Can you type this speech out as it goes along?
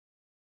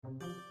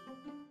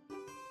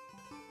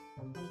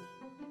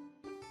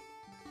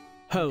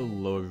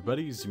Hello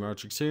everybody,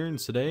 Zmartrix here, and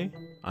today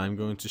I'm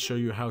going to show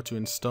you how to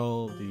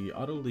install the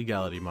Auto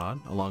Legality mod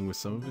along with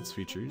some of its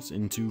features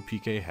into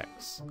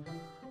PKHeX.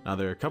 Now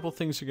there are a couple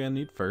things you're going to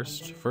need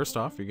first. First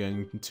off, you're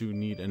going to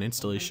need an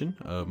installation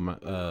of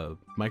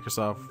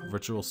Microsoft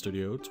Visual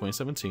Studio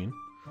 2017.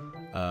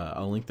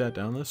 I'll link that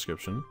down in the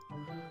description.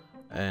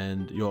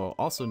 And you'll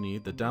also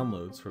need the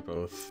downloads for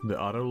both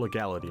the Auto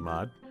Legality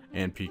mod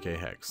and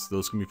PKHeX.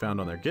 Those can be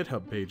found on their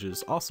GitHub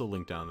pages, also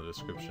linked down in the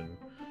description.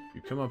 You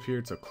come up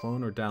here to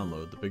clone or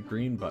download, the big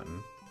green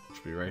button,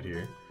 which will be right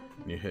here,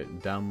 and you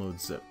hit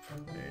download zip,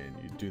 and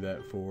you do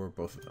that for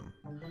both of them.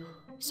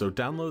 So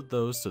download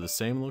those to the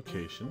same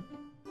location,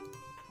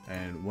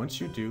 and once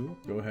you do,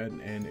 go ahead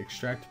and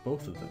extract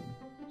both of them.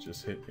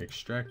 Just hit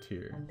extract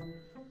here.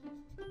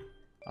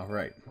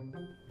 Alright,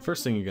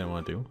 first thing you're going to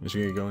want to do is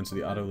you're going to go into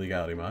the Auto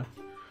Legality mod,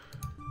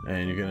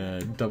 and you're going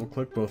to double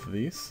click both of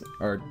these,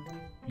 or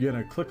you're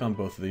going to click on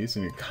both of these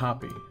and you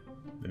copy.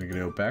 Then you're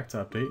going to go back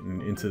to update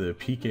and into the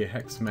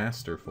PKHeX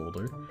master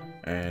folder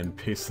and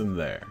paste them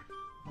there.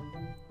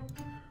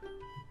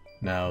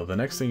 Now the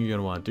next thing you're going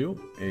to want to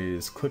do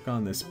is click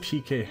on this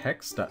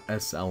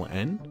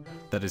PKHeX.sln.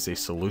 That is a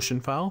solution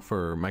file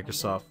for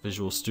Microsoft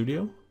Visual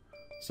Studio.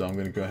 So I'm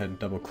going to go ahead and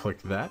double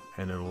click that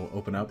and it'll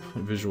open up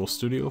Visual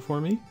Studio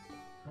for me.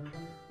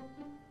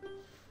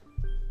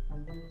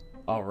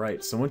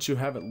 Alright, so once you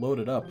have it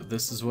loaded up,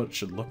 this is what it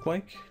should look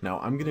like. Now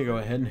I'm going to go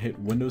ahead and hit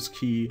Windows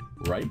key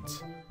right.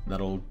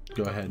 That'll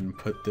go ahead and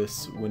put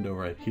this window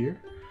right here.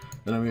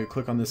 Then I'm going to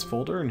click on this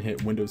folder and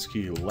hit Windows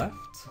key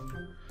left.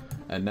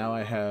 And now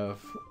I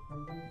have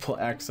full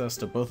access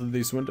to both of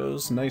these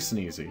windows, nice and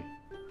easy.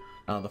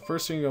 Now the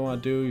first thing you're going to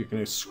want to do, you're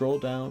going to scroll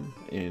down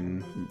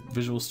in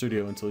Visual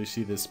Studio until you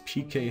see this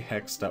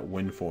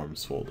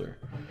PKHeX.WinForms folder.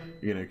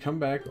 You're going to come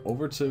back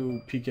over to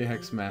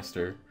PKHeX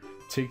Master,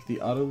 take the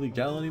Auto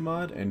Legality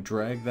mod and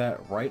drag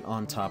that right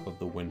on top of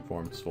the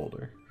WinForms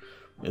folder.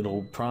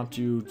 It'll prompt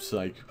you to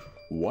like,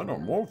 one or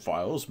more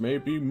files may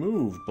be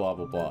moved, blah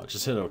blah blah.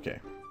 Just hit OK.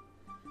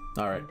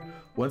 Alright,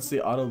 once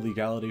the Auto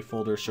Legality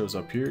folder shows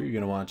up here, you're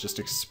going to want to just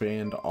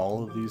expand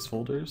all of these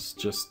folders,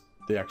 just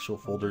the actual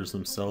folders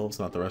themselves,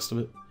 not the rest of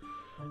it.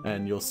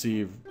 And you'll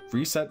see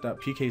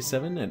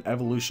reset.pk7 and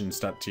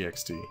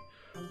evolutions.txt.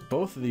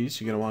 Both of these,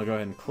 you're going to want to go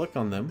ahead and click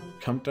on them,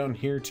 come down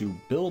here to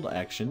build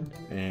action,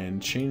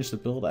 and change the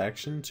build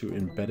action to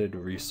embedded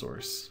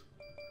resource.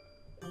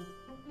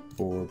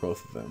 For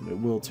both of them. It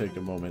will take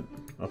a moment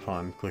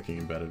upon clicking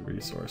embedded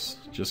resource.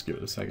 Just give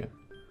it a second.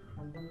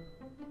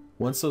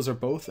 Once those are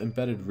both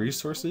embedded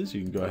resources,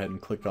 you can go ahead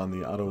and click on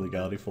the Auto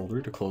Legality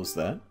folder to close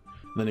that.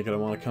 Then you're going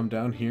to want to come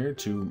down here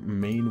to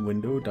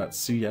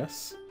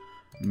mainwindow.cs,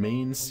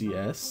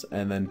 main.cs,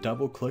 and then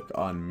double click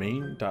on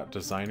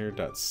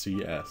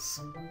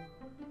main.designer.cs.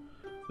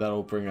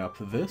 That'll bring up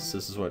this.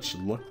 This is what it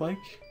should look like.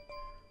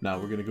 Now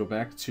we're going to go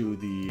back to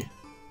the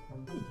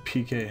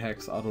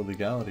PKHeX Auto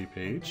Legality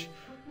page.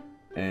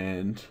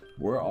 And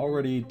we're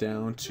already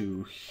down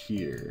to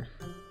here.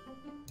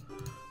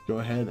 Go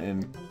ahead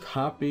and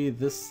copy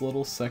this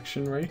little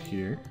section right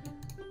here.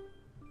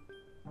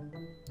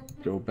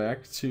 Go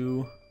back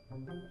to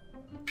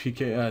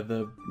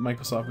the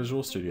Microsoft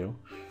Visual Studio.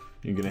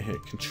 You're gonna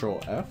hit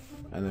Control F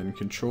and then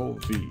Control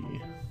V,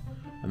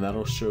 and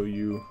that'll show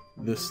you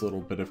this little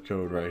bit of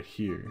code right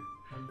here.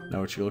 Now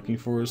what you're looking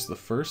for is the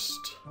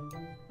first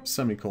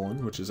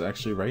semicolon, which is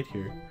actually right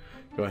here.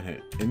 Go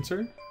ahead and hit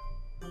Enter.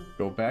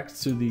 Go back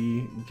to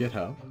the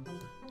GitHub,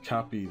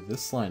 copy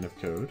this line of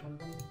code,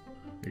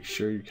 make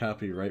sure you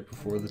copy right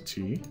before the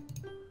T,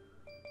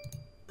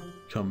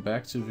 come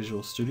back to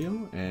Visual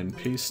Studio and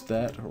paste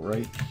that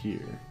right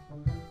here.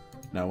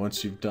 Now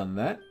once you've done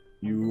that,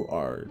 you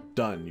are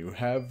done. You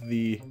have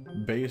the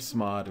base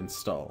mod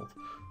installed.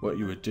 What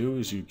you would do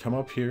is you'd come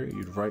up here,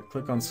 you'd right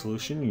click on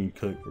solution, and you'd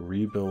click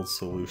rebuild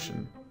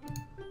solution.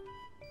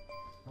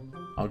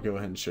 I'll go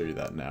ahead and show you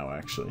that now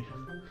actually.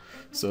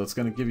 So it's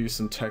going to give you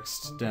some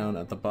text down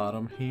at the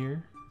bottom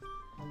here.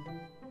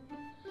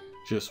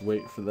 Just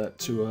wait for that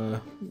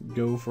to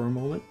go for a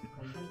moment.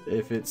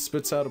 If it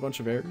spits out a bunch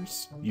of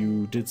errors,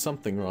 you did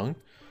something wrong.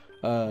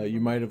 You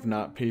might have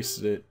not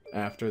pasted it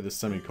after the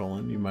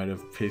semicolon. You might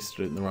have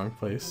pasted it in the wrong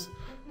place.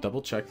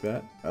 Double check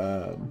that.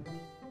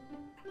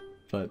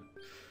 But,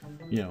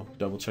 you know,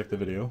 double check the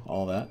video,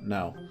 all that.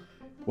 Now,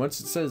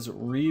 once it says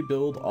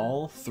rebuild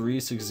all,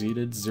 3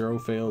 succeeded, 0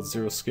 failed,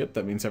 0 skipped,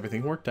 that means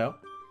everything worked out.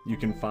 You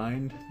can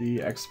find the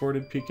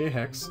exported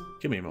PKHeX.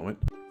 Give me a moment.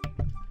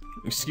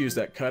 Excuse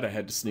that cut, I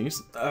had to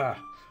sneeze.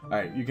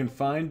 Alright, you can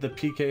find the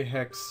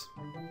PKHeX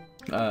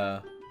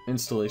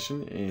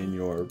installation in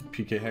your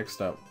PKHeX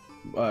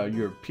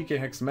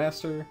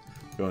master.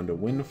 Go into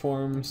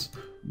WinForms,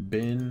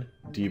 bin,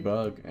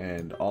 debug,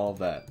 and all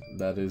that.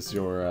 That is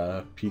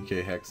your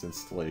PKHeX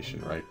installation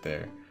right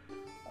there.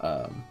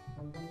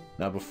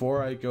 Now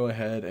before I go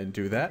ahead and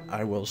do that,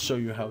 I will show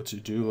you how to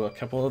do a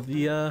couple of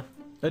the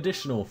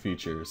additional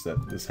features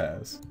that this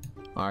has.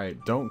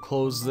 Alright, don't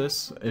close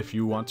this if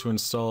you want to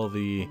install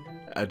the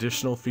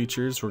additional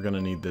features, we're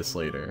gonna need this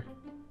later.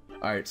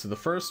 Alright, so the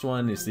first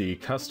one is the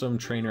custom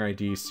trainer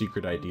ID,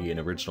 secret ID, and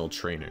original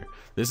trainer.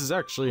 This is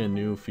actually a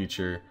new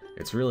feature.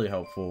 It's really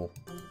helpful,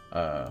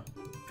 and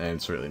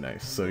it's really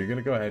nice. So you're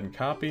gonna go ahead and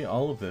copy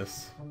all of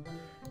this.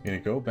 You're gonna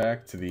go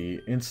back to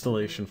the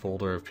installation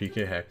folder of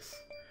PKHeX,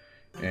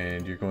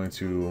 and you're going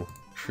to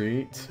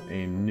create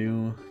a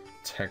new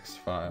text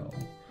file.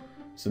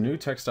 So new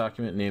text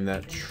document, name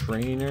that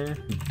trainer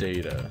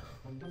data.txt.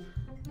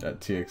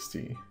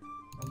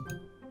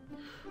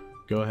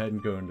 Go ahead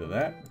and go into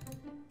that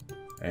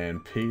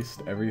and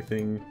paste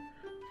everything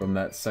from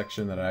that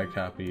section that I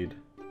copied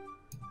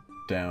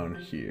down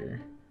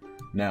here.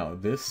 Now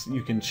this,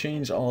 you can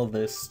change all of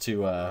this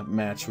to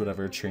match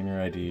whatever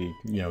trainer ID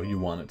you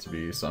want it to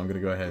be. So I'm gonna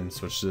go ahead and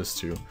switch this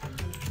to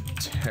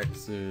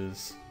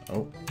Texas.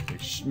 Oh,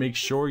 make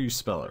sure you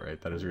spell it right.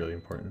 That is really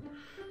important.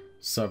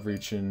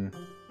 Subregion.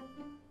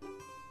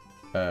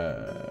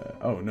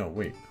 Oh no,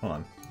 wait, hold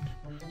on.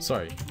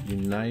 Sorry,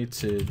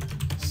 United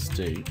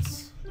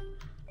States.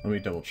 Let me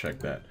double check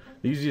that.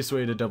 The easiest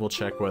way to double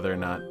check whether or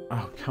not.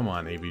 Oh, come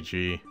on,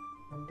 ABG.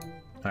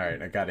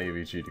 Alright, I got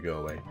ABG to go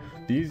away.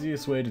 The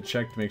easiest way to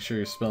check to make sure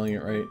you're spelling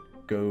it right,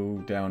 go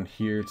down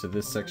here to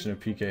this section of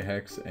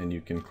PKHeX and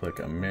you can click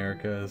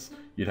Americas.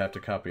 You'd have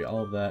to copy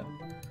all of that.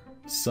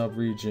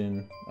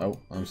 Subregion, oh,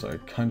 I'm sorry,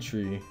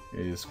 country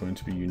is going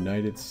to be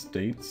United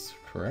States,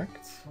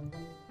 correct?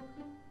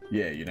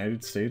 Yeah,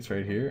 United States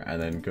right here,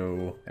 and then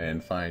go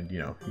and find,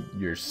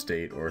 your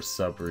state or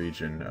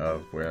sub-region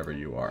of wherever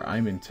you are.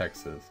 I'm in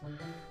Texas,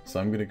 so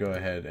I'm gonna go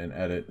ahead and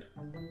edit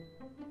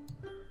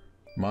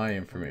my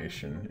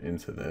information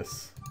into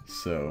this.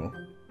 So,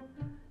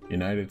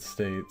 United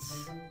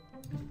States,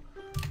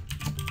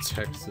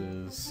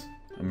 Texas,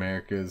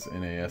 Americas,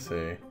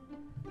 NASA,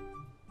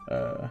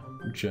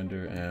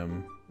 gender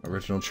M,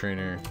 original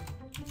trainer,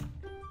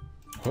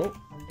 oh,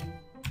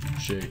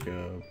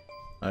 Jacob.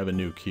 I have a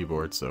new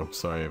keyboard, so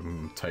sorry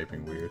I'm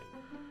typing weird.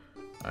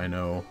 I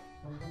know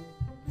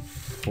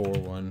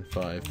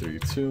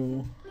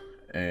 41532,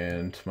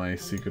 and my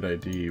secret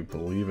ID,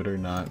 believe it or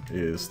not,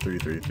 is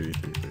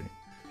 33333.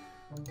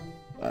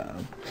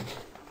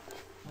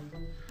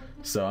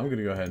 So I'm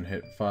gonna go ahead and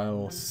hit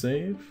File,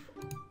 Save,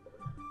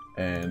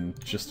 and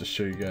just to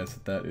show you guys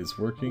that that is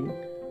working,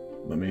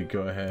 let me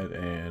go ahead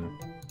and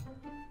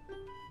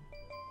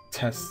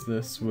test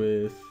this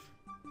with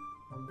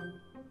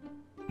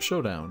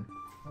Showdown.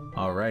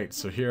 Alright,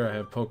 so here I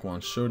have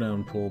Pokemon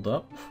Showdown pulled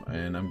up,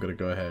 and I'm gonna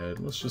go ahead,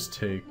 let's just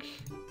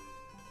take,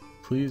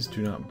 please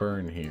do not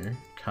burn here,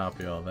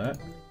 copy all that,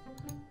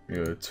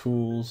 go to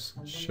Tools,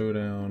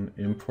 Showdown,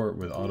 Import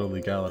with Auto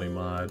Legality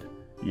mod,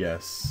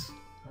 yes,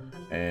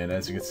 and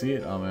as you can see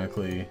it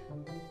automatically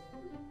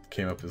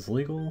came up as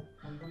legal,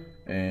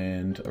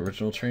 and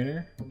original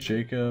trainer,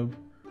 Jacob,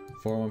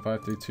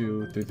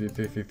 41532,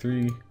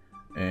 33333,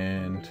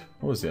 and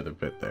what was the other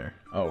bit there?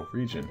 Oh,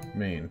 region,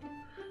 Maine.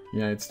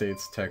 United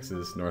States,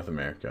 Texas, North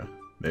America.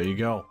 There you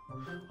go.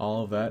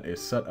 All of that is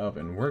set up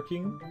and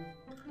working.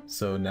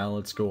 So now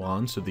let's go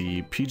on to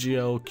the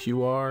PGL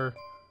QR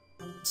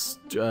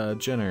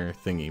Jenner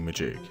thingy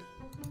majig.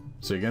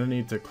 So you're gonna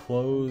need to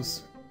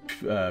close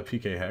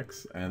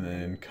PKHeX and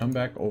then come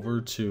back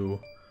over to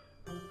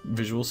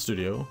Visual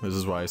Studio. This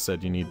is why I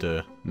said you need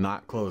to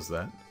not close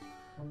that.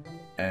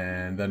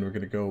 And then we're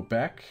gonna go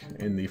back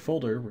in the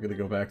folder. We're gonna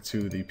go back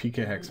to the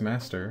PKHeX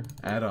master,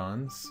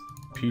 add-ons,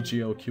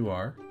 PGL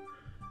QR.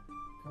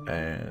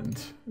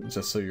 And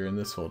just so you're in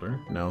this folder,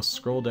 now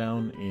scroll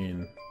down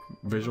in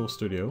Visual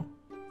Studio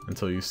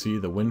until you see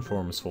the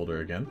WinForms folder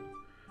again,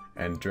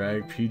 and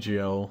drag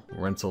PGL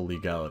Rental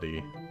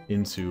Legality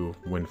into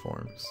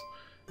WinForms.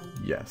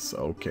 Yes,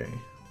 okay.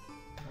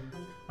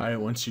 Alright,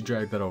 once you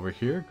drag that over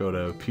here, go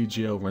to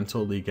PGL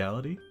Rental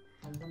Legality,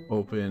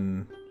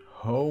 open,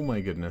 oh my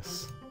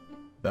goodness,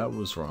 that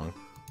was wrong,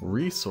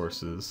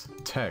 Resources,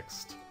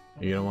 Text.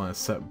 You're going to want to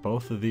set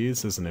both of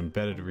these as an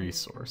embedded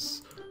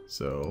resource.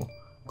 So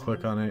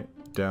click on it,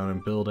 down in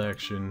build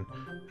action,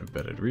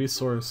 embedded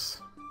resource.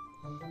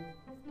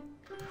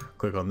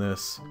 Click on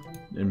this,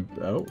 and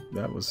oh,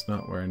 that was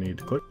not where I need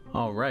to click.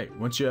 Alright,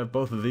 once you have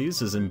both of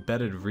these as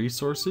embedded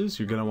resources,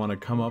 you're going to want to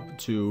come up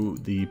to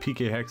the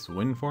PKHeX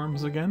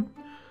WinForms again,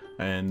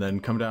 and then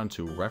come down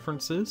to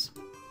References.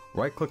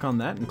 Right click on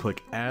that and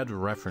click Add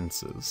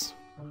References.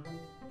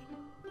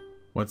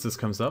 Once this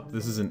comes up,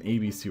 this is an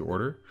ABC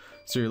order.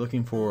 So you're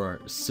looking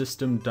for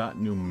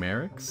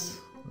system.numerics.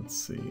 Let's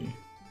see.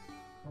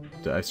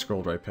 I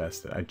scrolled right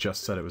past it. I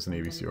just said it was an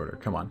ABC order.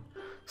 Come on.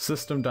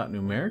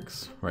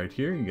 System.numerics right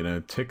here. You're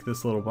going to tick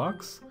this little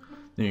box.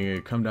 Then you're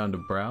going to come down to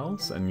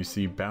Browse and you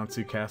see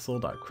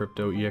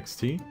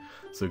bouncycastle.crypto.ext.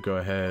 So go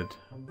ahead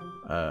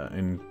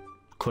and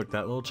click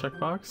that little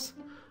checkbox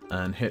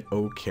and hit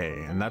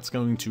OK. And that's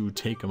going to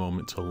take a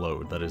moment to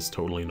load. That is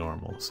totally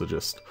normal. So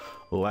just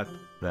let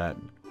that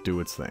do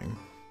its thing.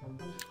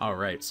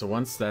 Alright, so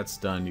once that's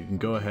done, you can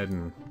go ahead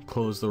and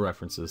close the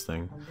references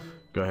thing.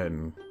 Go ahead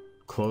and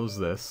close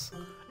this,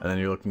 and then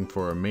you're looking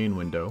for a main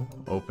window.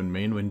 Open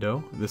main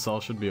window. This all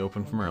should be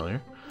open from earlier.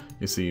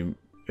 You see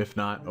If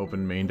not,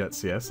 open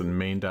main.cs and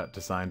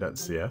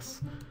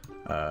main.design.cs.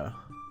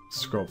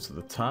 Scroll up to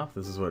the top.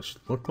 This is what it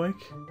should look like.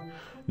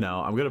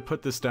 Now, I'm going to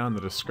put this down in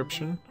the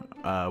description,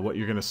 what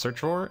you're going to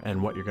search for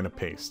and what you're going to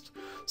paste.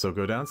 So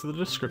go down to the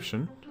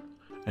description,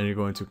 and you're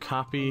going to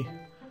copy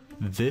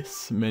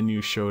this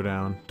menu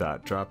showdown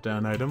dot drop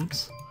down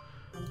items,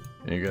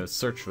 and you're going to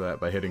search for that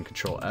by hitting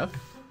Control F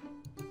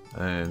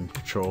and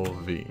Control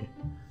V.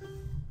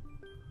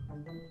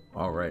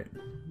 Alright,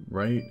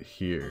 right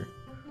here.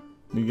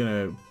 You're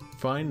going to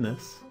find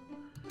this.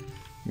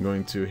 I'm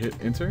going to hit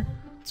enter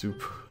to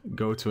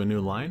go to a new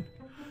line.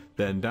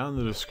 Then down in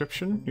the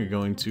description, you're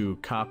going to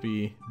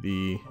copy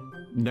the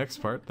next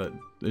part that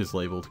is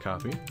labeled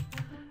copy,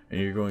 and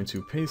you're going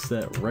to paste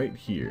that right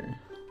here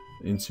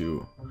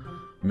into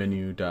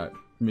menu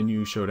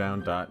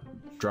showdown dot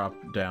drop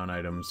down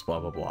items blah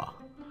blah blah.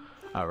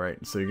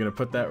 Alright, so you're gonna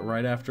put that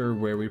right after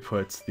where we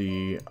put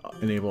the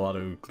enable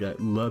auto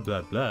blah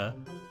blah blah.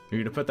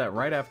 You're gonna put that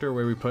right after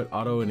where we put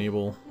auto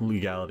enable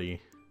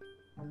legality.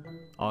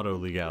 Auto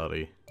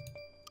legality.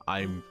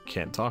 I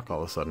can't talk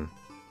all of a sudden.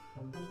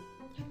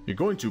 You're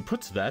going to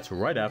put that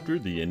right after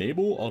the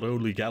enable auto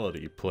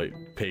legality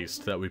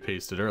paste that we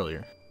pasted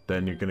earlier.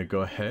 Then you're gonna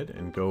go ahead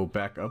and go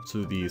back up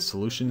to the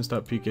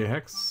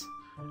solutions.pkhex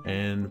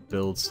and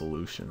build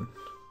solution.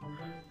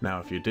 Now,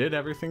 if you did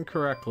everything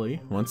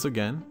correctly, once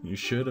again, you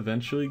should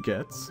eventually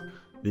get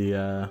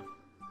the,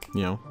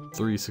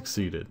 3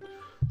 succeeded.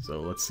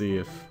 So let's see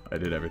if I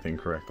did everything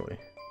correctly.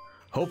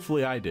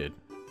 Hopefully I did.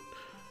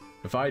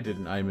 If I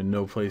didn't, I'm in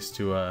no place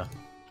to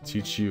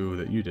teach you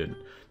that you didn't.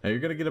 Now you're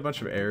gonna get a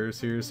bunch of errors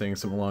here saying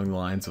something along the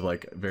lines of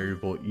like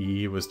variable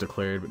E was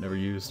declared but never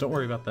used. Don't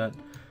worry about that.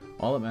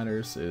 All that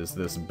matters is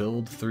this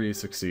build 3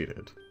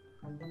 succeeded.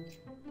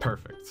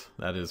 Perfect.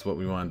 That is what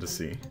we wanted to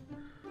see.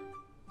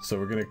 So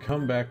we're gonna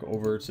come back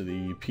over to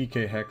the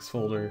PKHeX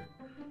folder,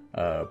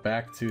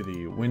 back to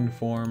the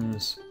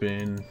WinForms,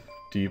 bin,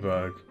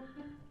 debug,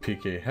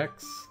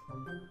 PKHeX.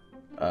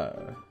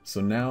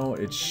 So now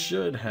it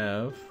should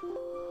have,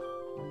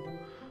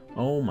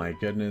 oh my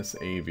goodness,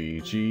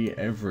 AVG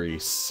every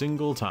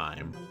single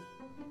time.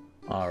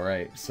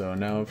 Alright, so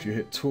now if you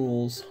hit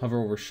tools,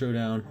 hover over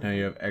showdown, now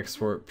you have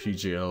export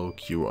PGL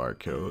QR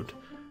code.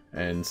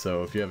 And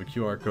so if you have a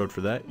QR code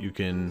for that, you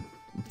can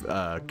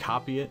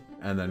copy it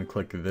and then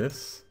click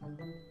this.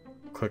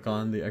 Click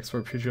on the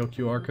export PGL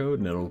QR code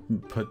and it'll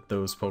put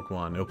those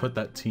Pokemon, it'll put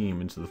that team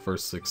into the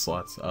first 6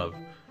 slots of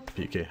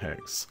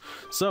PKHeX.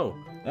 So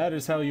that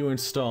is how you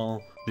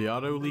install the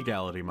auto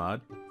legality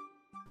mod,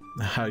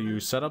 how you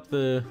set up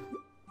the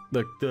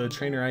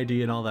trainer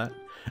ID and all that,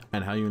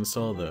 and how you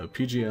install the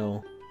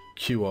PGL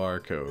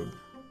QR code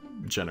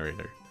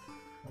generator.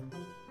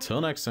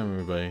 Till next time,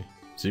 everybody,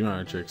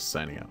 ZMatrix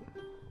signing out.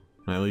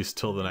 At least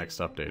till the next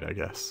update, I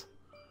guess.